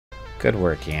Good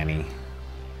work, Annie.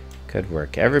 Good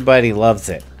work. Everybody loves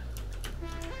it.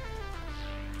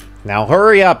 Now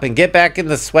hurry up and get back in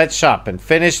the sweatshop and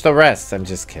finish the rest. I'm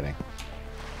just kidding.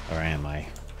 Or am I?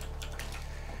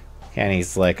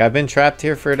 Annie's like, I've been trapped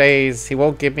here for days. He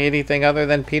won't give me anything other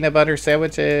than peanut butter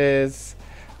sandwiches.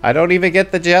 I don't even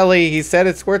get the jelly. He said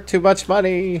it's worth too much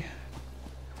money.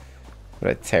 What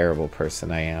a terrible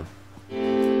person I am.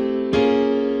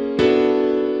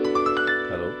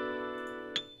 Hello?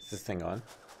 Is this thing on?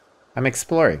 I'm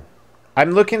exploring.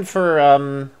 I'm looking for,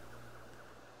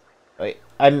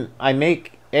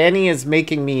 Annie is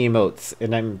making me emotes,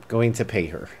 and I'm going to pay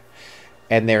her.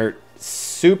 And they're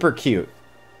super cute.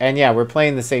 And yeah, we're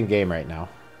playing the same game right now.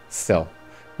 Still.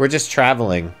 We're just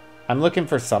traveling. I'm looking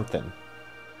for something.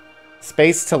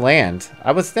 Space to land.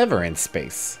 I was never in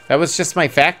space. That was just my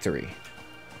factory.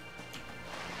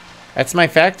 That's my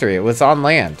factory. It was on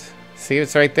land. See,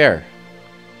 it's right there.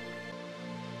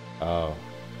 Oh.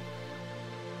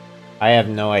 I have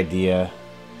no idea.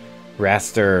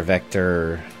 Raster,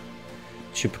 vector,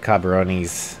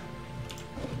 chupacabronis.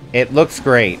 It looks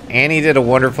great. Annie did a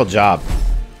wonderful job.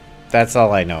 That's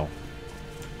all I know.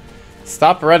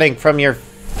 Stop running from your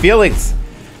feelings.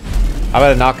 I'm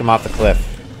gonna knock him off the cliff.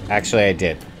 Actually, I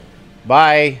did.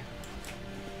 Bye.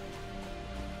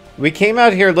 We came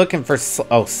out here looking for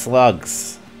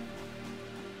slugs.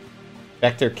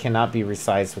 Vector cannot be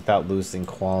resized without losing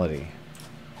quality.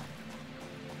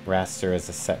 Raster is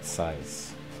a set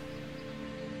size.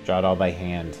 Draw it all by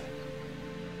hand.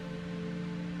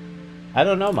 I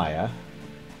don't know, Maya.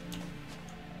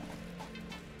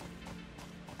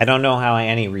 I don't know how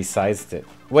Annie resized it.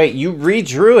 Wait, you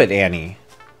redrew it, Annie.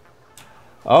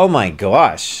 Oh my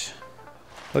gosh.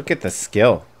 Look at the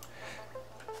skill.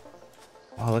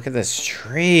 Oh, look at this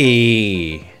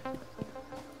tree.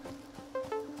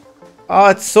 Oh,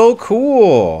 it's so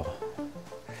cool.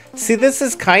 See, this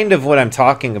is kind of what I'm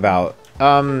talking about.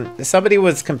 Somebody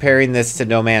was comparing this to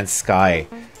No Man's Sky.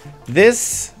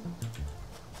 This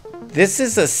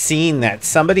is a scene that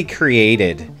somebody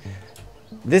created.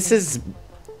 This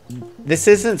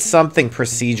isn't something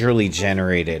procedurally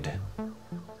generated.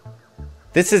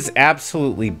 This is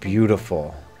absolutely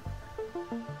beautiful.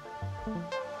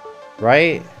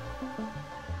 Right?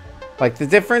 Like, the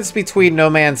difference between No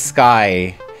Man's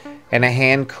Sky and a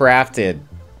handcrafted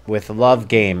with love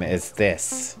game is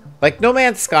this. Like, No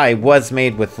Man's Sky was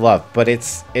made with love, but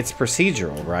it's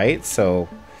procedural, right? So,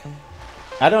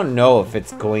 I don't know if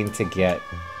it's going to get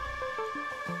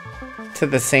to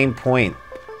the same point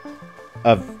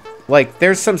of, like,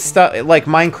 there's some stuff, like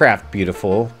Minecraft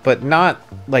beautiful, but not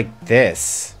like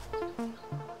this.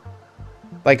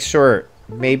 Like, sure,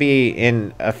 maybe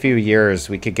in a few years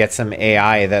we could get some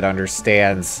AI that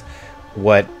understands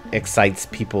what excites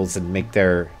peoples and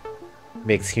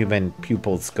makes human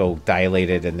pupils go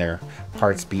dilated and their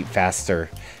hearts beat faster,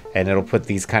 and it'll put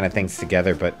these kind of things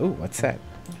together. But ooh, what's that?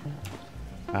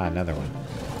 Ah, another one.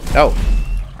 No,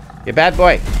 you bad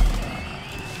boy.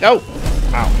 No.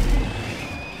 Ow.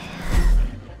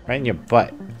 Right in your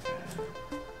butt.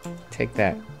 Take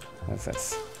that. What's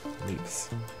this? Leaves.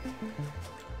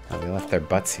 Oh, they left their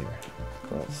butts here.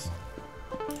 Gross.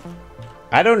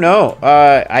 I don't know.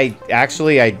 I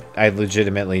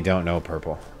legitimately don't know,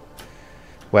 Purple.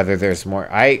 Whether there's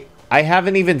more. I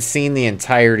haven't even seen the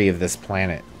entirety of this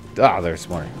planet. Oh, there's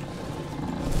more.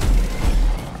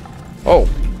 Oh.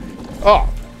 Oh.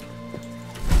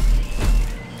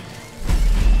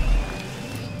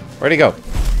 Where'd he go?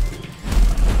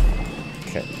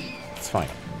 Okay. It's fine.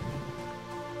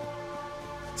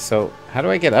 So, how do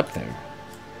I get up there?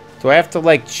 Do I have to,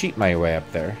 like, cheat my way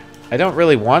up there? I don't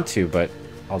really want to, but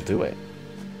I'll do it.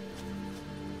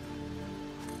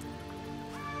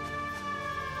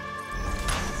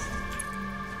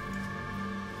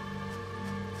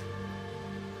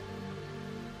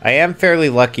 I am fairly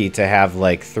lucky to have,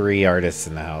 like, 3 artists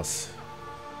in the house.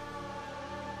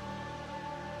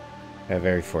 I'm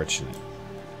very fortunate.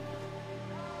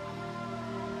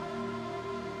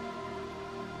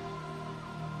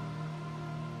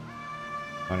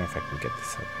 I wonder if I can get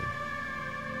this up here.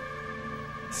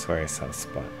 I swear I saw a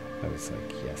spot. I was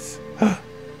like, yes.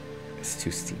 It's too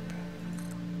steep.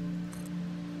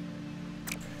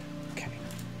 Okay.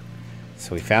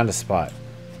 So we found a spot.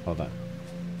 Hold on.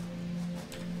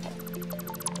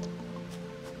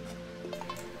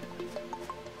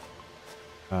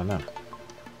 Oh no.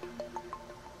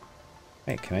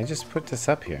 Hey, can I just put this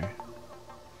up here?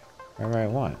 Wherever I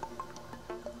want.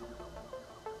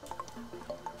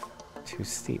 Too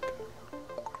steep.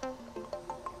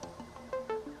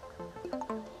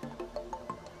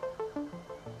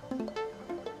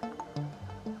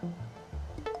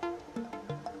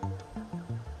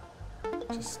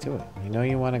 Just do it. You know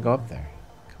you want to go up there.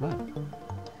 Come on.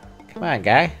 Come on,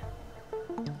 guy.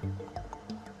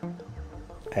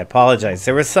 I apologize.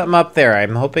 There was something up there.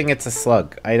 I'm hoping it's a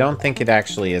slug. I don't think it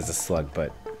actually is a slug,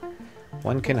 but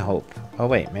one can hope. Oh,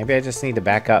 wait. Maybe I just need to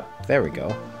back up. There we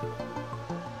go.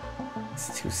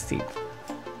 It's too steep.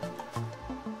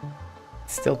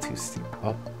 It's still too steep.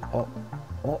 Oh, oh,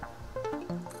 oh.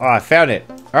 Oh, I found it.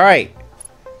 All right.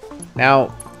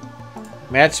 Now,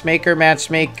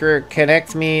 matchmaker,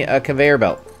 connect me a conveyor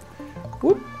belt.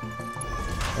 Whoop.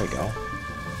 There we go.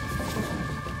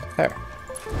 There.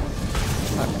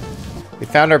 We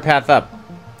found our path up.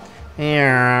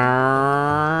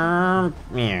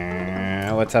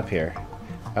 What's up here?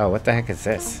 Oh, what the heck is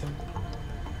this?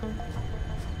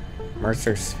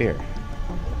 Mercer Sphere.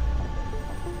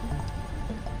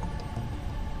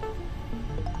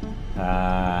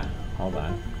 Hold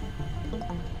on.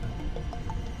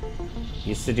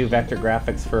 Used to do vector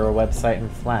graphics for a website in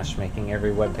Flash, making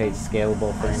every web page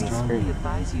scalable for any screen. I strongly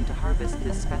advise you to harvest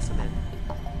this specimen.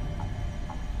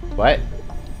 What?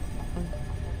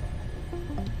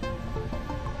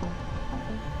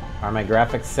 Are my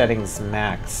graphics settings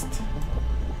maxed?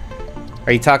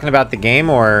 Are you talking about the game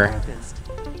or?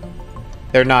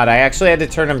 They're not. I actually had to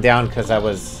turn them down because I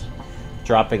was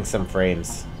dropping some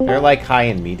frames. They're like high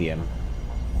and medium.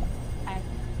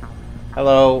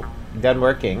 Hello. Done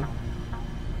working?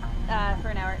 For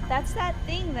an hour. That's that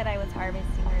thing that I was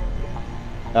harvesting earlier.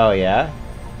 Oh, yeah?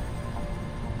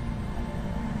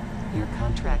 Your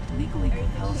contract legally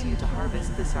compels you to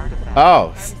harvest this artifact.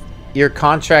 Oh. Your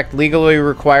contract legally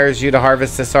requires you to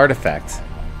harvest this artifact.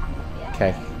 Yeah.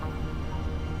 Okay.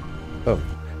 Boom.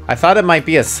 I thought it might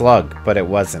be a slug, but it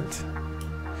wasn't.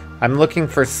 I'm looking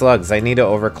for slugs. I need to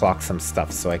overclock some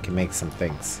stuff so I can make some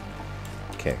things.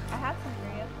 Okay. I have some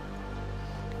for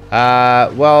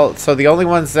you. Well, so the only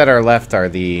ones that are left are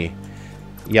the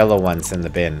yellow ones in the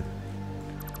bin.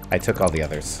 I took all the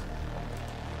others.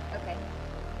 Okay.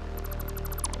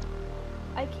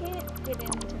 I can't get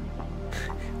into the game.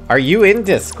 Are you in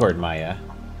Discord, Maya?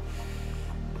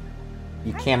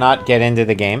 You cannot get into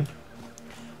the game?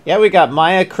 Yeah, we got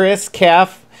Maya, Chris,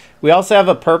 Calf. We also have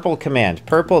a purple command.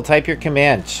 Purple, type your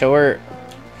command. Show her...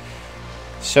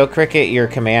 Show Cricket your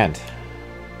command.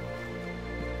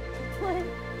 What?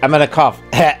 I'm gonna cough.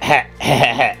 Okay,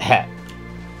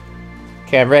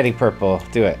 I'm ready, Purple.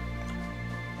 Do it.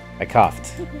 I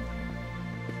coughed.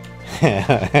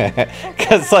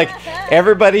 Because, like,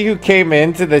 everybody who came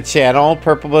into the channel,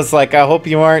 Purple was like, I hope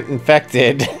you aren't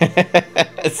infected.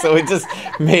 So we just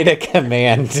made a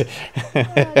command.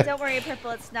 Don't worry,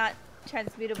 Purple. It's not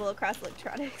transmutable across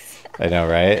electronics. I know,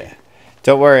 right?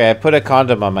 Don't worry. I put a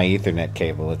condom on my Ethernet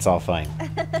cable. It's all fine.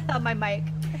 On my mic.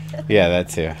 Yeah, that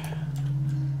too.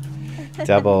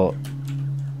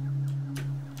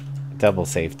 Double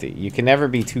safety. You can never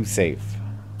be too safe.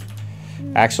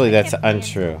 Actually, that's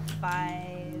untrue.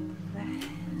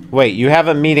 5. Wait, you have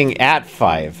a meeting at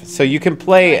 5, so you can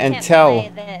play until...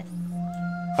 Play this.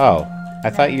 Oh,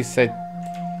 I thought you said...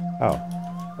 Oh,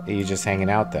 are you just hanging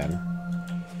out then?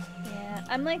 Yeah,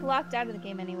 I'm like locked out of the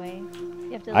game anyway.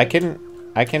 You have to, I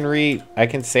like...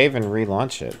 can save and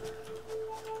relaunch it.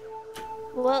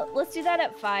 Well, let's do that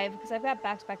at 5 because I've got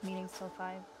back-to-back meetings till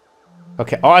 5.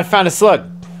 Okay. Oh, I found a slug.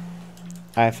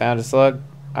 I found a slug.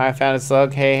 I found a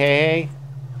slug. Hey, hey, hey.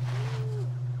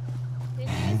 Did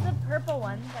you use the purple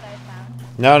one that I found?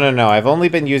 No, no, no. I've only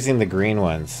been using the green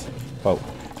ones. Oh,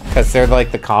 because they're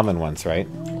like the common ones, right?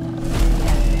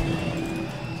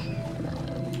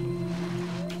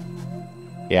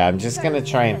 Yeah, I'm just going to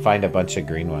try and find a bunch of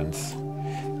green ones.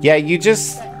 Yeah, you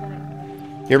just...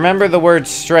 You remember the word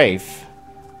strafe.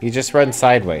 You just run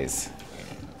sideways.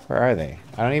 Where are they?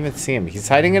 I don't even see him. He's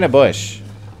hiding in a bush.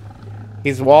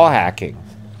 He's wall hacking.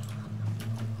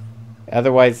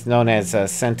 Otherwise known as a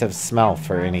scent of smell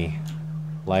for any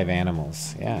live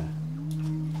animals. Yeah.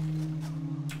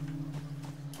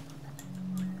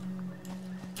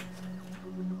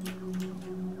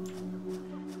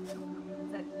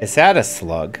 Is that a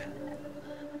slug?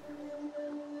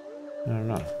 I don't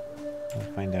know.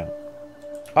 We'll find out.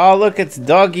 Oh, look, it's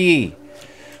Doggy.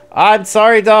 I'm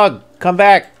sorry, dog. Come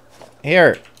back.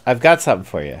 Here, I've got something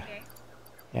for you.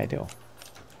 Yeah, I do.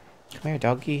 Come here,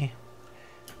 Doggy.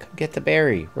 Come get the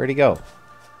berry. Where'd he go?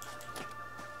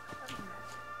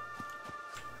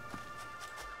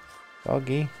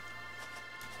 Doggy.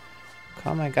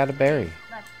 Come, I got a berry.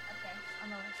 Left. Okay, on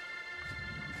the left.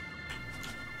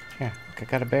 Here, look, I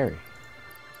got a berry.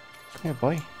 Come here,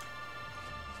 boy.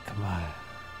 Come on.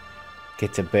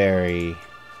 Get the berry.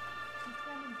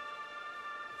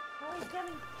 Oh, he's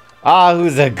coming. Ah,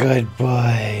 who's a good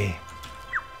boy?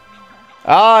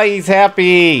 Oh, he's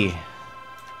happy.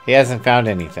 He hasn't found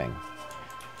anything.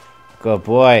 Good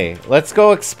boy. Let's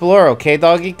go explore, okay,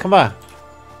 doggy? Come on.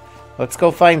 Let's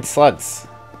go find slugs.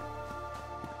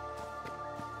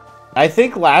 I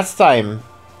think last time...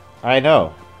 I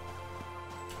know.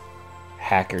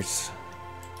 Hackers.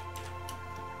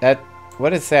 That...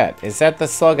 What is that? Is that the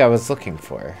slug I was looking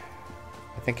for?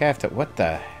 I think I have to... What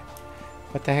the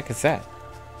heck is that?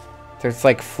 There's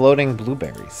like floating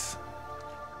blueberries.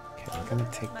 Okay, we're gonna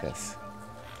take this.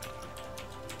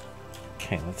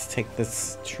 Okay, let's take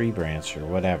this tree branch or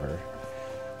whatever.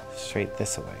 Straight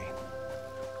this away.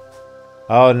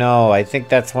 Oh no, I think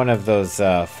that's one of those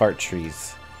fart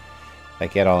trees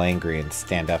that get all angry and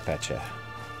stand up at you.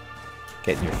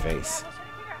 Get in your face.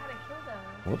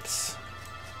 Whoops.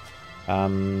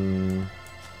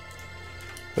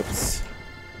 Oops.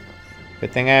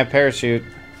 Good thing I have parachute.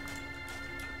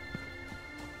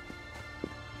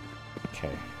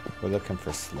 Okay, we're looking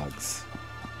for slugs.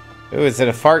 Ooh, is it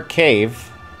a fart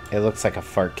cave? It looks like a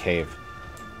fart cave.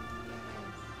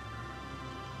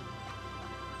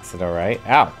 Is it alright?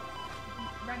 Ow!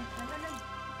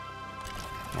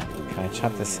 Can I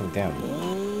chop this thing down?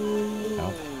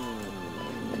 No.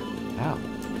 Ow.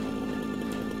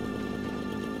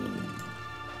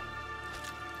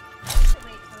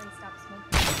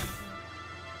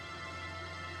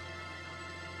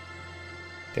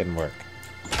 Didn't work.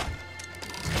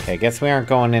 Okay, I guess we aren't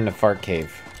going into Fart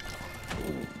Cave.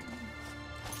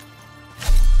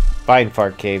 Fine,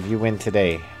 Fart Cave, you win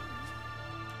today.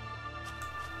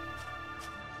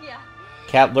 Yeah.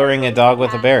 Cat luring a dog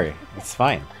with a berry. It's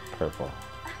fine, Purple.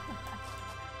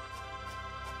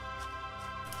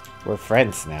 We're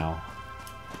friends now.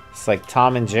 It's like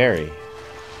Tom and Jerry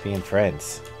being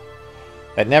friends.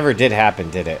 That never did happen,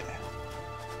 did it?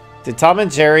 Did Tom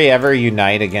and Jerry ever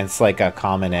unite against, like, a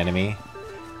common enemy?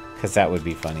 Because that would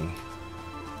be funny.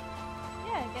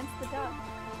 Yeah, against the dog.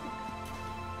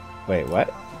 Wait,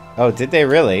 what? Oh, did they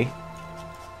really?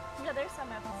 Yeah, there's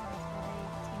some episodes where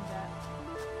they teamed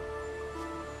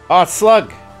up. Oh,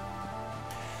 Slug!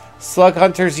 Slug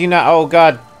Hunters unite. Oh,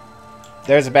 God.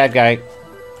 There's a bad guy.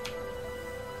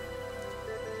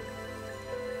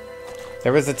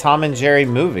 There was a Tom and Jerry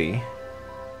movie.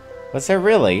 Was there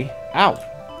really? Ow.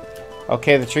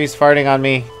 Okay, the tree's farting on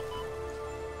me.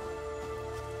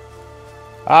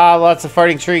 Ah, lots of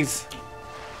farting trees.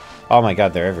 Oh my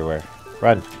god, they're everywhere.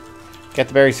 Run. Get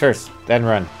the berries first, then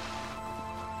run.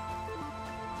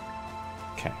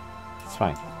 Okay, it's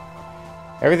fine.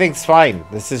 Everything's fine.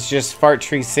 This is just Fart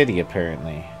Tree City,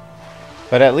 apparently.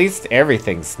 But at least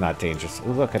everything's not dangerous.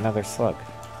 Ooh, look, another slug.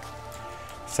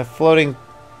 It's a floating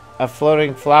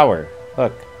flower.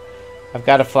 Look, I've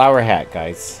got a flower hat,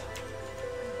 guys.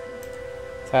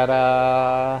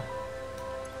 Ta-da!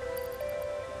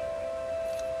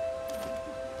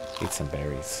 Eat some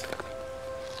berries.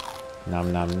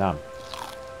 Nom nom nom.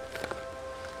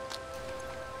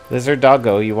 Lizard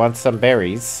doggo, you want some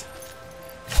berries?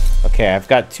 Okay, I've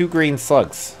got 2 green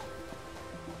slugs.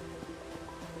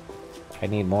 I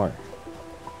need more.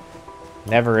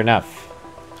 Never enough.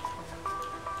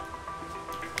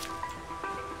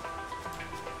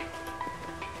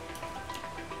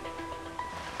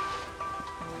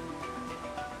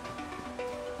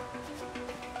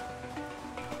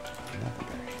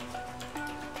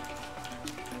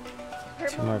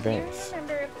 More berries. Do you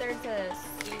remember if there's a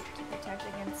suit to protect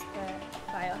against the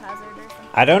biohazard or something?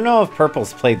 I don't know if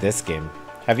Purple's played this game.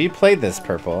 Have you played this,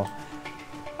 Purple?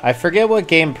 I forget what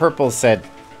game Purple said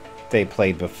they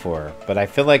played before, but I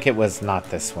feel like it was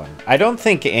not this one. I don't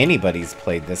think anybody's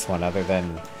played this one other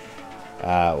than,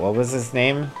 what was his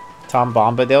name? Tom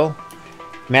Bombadil?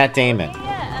 Matt Damon.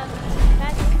 Yeah,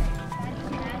 Matt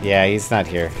Damon. Yeah, he's not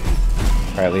here.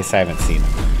 Or at least I haven't seen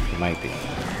him. He might be.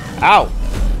 Ow!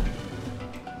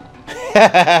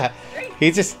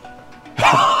 He just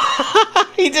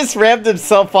he just rammed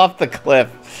himself off the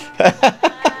cliff.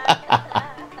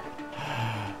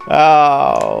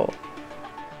 Oh,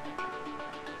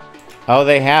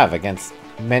 they have against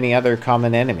many other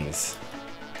common enemies.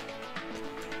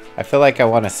 I feel like I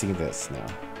want to see this now.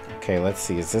 Okay, let's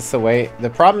see. Is this the way? The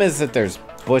problem is that there's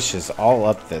bushes all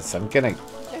up this. I'm gonna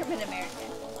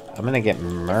get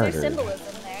murdered. There's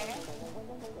symbolism there.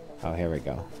 Oh, here we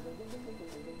go.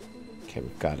 Okay,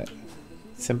 we've got it.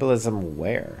 Symbolism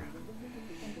where?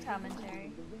 In Tom and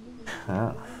Jerry.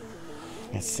 Oh.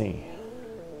 Let's see.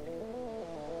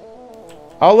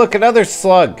 Oh, look, another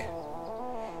slug.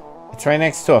 It's right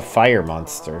next to a fire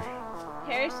monster.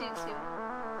 Parachute suit.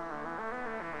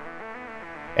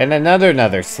 And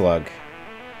another slug.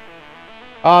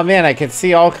 Oh man, I can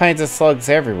see all kinds of slugs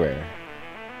everywhere.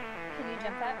 Can you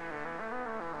jump that?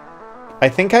 I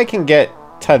think I can get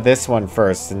to this one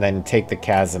first and then take the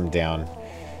chasm down.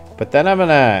 But then I'm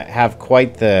gonna have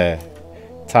quite the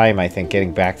time, I think,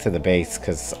 getting back to the base,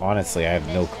 because honestly, I have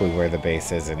no clue where the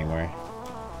base is anymore.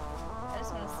 I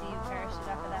just want to see you parachute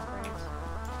off of that bridge.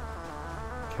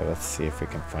 Okay, let's see if we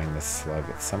can find this slug.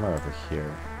 It's somewhere over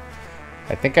here.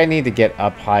 I think I need to get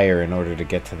up higher in order to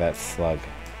get to that slug.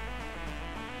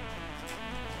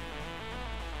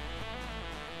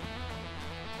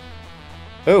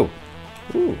 Ooh.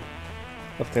 Ooh.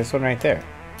 Look, there's one right there.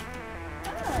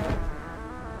 Oh.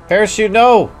 Parachute,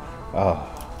 no!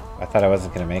 Oh, I thought I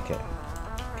wasn't gonna make it.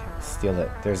 Okay, steal it.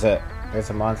 There's a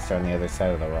monster on the other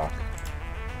side of the rock.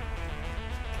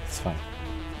 It's fine.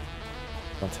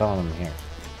 Don't tell him I'm here.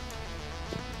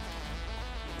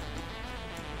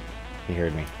 He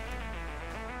heard me.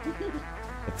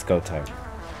 It's go time.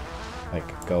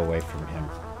 Like, go away from him.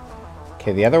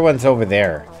 Okay, the other one's over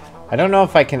there. I don't know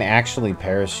if I can actually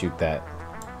parachute that.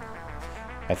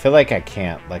 I feel like I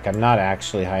can't. Like, I'm not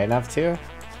actually high enough to.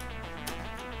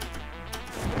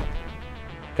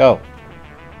 Go.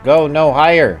 Go, no,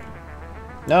 higher.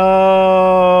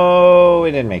 No,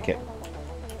 we didn't make it.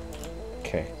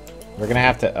 Okay. We're gonna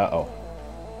have to, uh-oh.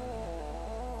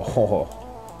 Oh.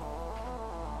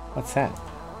 What's that?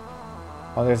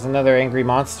 Oh, there's another angry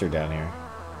monster down here.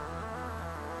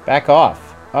 Back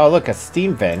off. Oh, look, a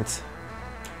steam vent.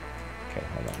 Okay,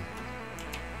 hold on.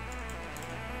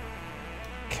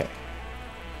 Okay.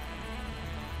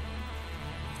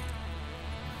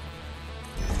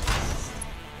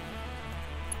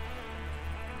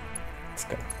 Let's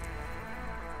go.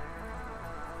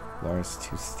 Floor's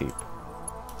too steep.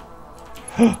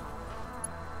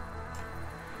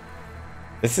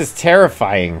 This is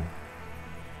terrifying.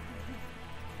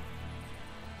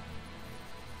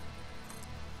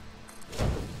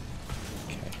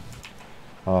 Okay.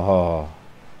 Oh.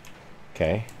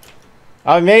 Okay.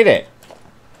 Oh, we made it!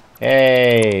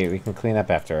 Hey, we can clean up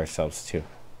after ourselves too.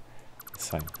 It's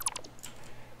fine.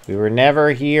 We were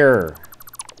never here.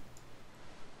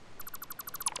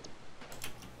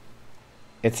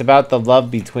 It's about the love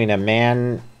between a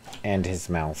man and his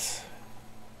mouse.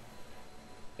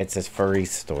 It's a furry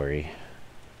story.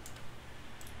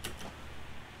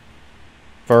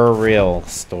 For real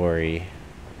story.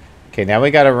 Okay, now we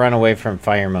gotta run away from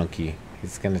Fire Monkey.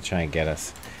 He's gonna try and get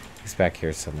us. He's back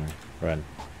here somewhere. Run.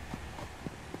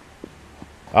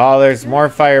 Oh, there's more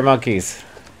fire monkeys.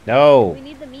 No. We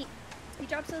need the meat. He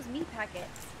drops those meat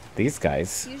packets. These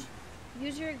guys.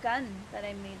 Use your gun that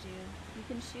I made you. You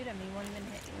can shoot him. He won't even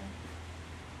hit you.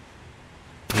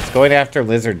 He's going after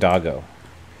Lizard Doggo.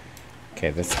 Okay,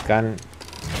 this gun...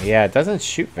 Yeah, it doesn't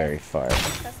shoot very far.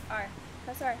 Press R.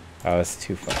 Press R. Oh, it's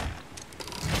too far.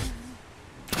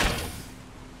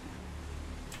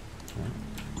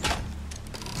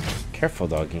 Careful,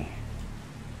 doggy.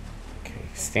 Okay,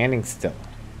 standing still.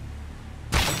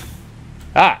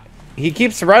 Ah! He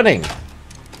keeps running!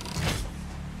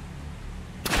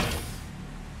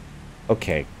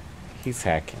 Okay, he's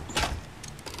hacking.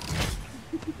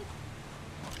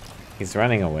 He's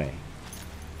running away.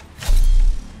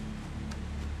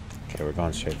 Okay, we're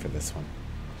going straight for this one.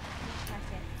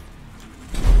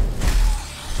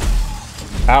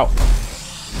 Ow!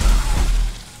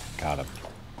 Got him.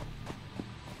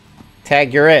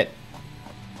 Tag, you're it.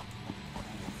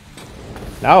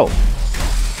 No.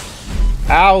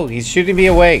 Ow, he's shooting me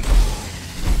away.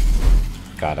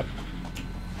 Got him.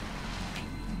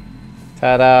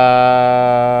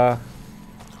 Ta-da!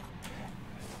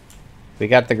 We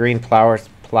got the green flower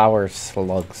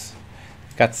slugs.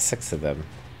 Got 6 of them.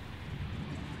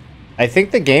 I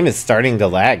think the game is starting to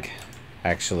lag,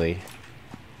 actually.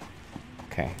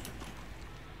 Okay.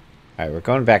 Alright, we're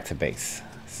going back to base.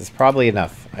 This is probably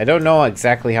enough. I don't know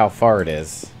exactly how far it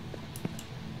is.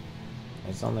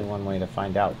 There's only one way to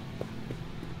find out.